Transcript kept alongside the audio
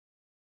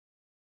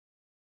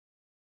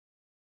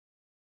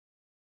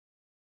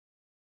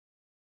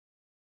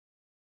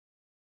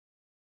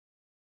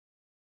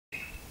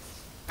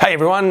Hey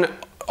everyone,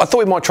 I thought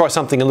we might try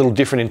something a little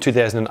different in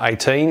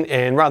 2018,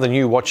 and rather than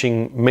you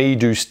watching me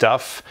do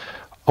stuff,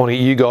 I want to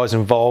get you guys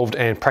involved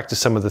and practice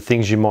some of the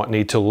things you might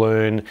need to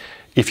learn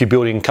if you're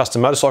building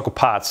custom motorcycle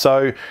parts.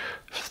 So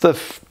the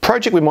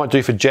project we might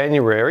do for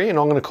January, and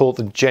I'm going to call it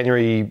the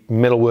January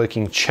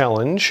Metalworking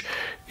Challenge,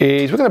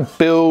 is we're going to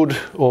build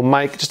or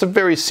make just a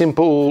very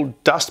simple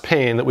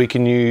dustpan that we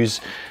can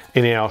use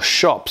in our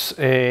shops.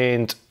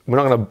 And we're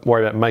not going to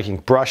worry about making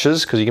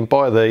brushes because you can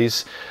buy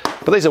these,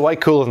 but these are way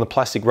cooler than the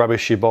plastic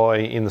rubbish you buy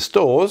in the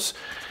stores,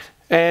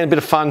 and a bit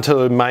of fun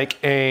to make,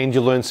 and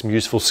you learn some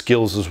useful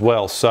skills as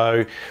well.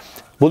 So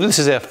this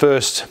is our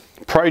first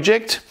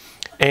project,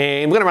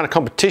 and we're going to run a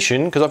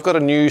competition because I've got a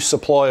new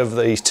supply of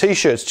these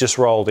t-shirts just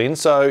rolled in.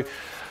 So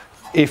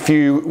if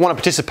you want to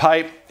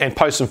participate and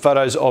post some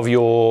photos of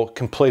your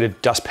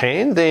completed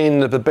dustpan,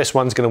 then the best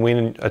one's going to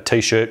win a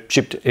t-shirt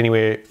shipped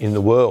anywhere in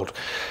the world.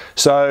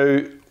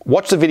 So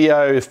watch the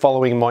video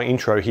following my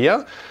intro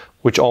here,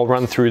 which I'll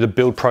run through the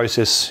build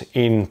process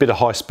in a bit of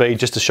high speed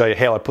just to show you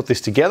how I put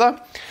this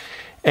together.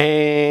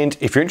 And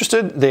if you're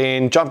interested,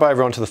 then jump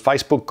over onto the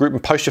Facebook group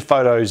and post your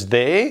photos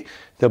there.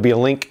 There'll be a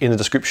link in the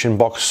description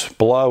box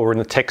below or in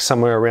the text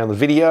somewhere around the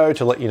video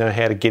to let you know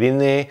how to get in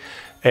there.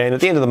 And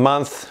at the end of the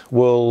month,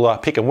 we'll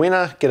pick a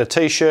winner, get a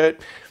t-shirt.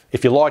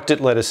 If you liked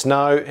it, let us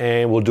know,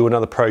 and we'll do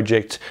another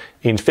project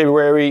in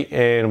February,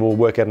 and we'll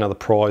work out another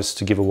prize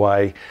to give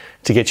away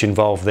to get you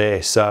involved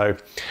there. So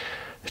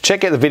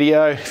check out the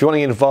video. If you want to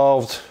get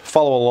involved,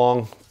 follow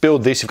along,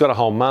 build this. You've got a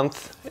whole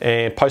month,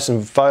 and post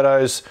some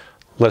photos.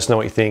 Let us know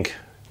what you think.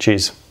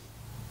 Cheers.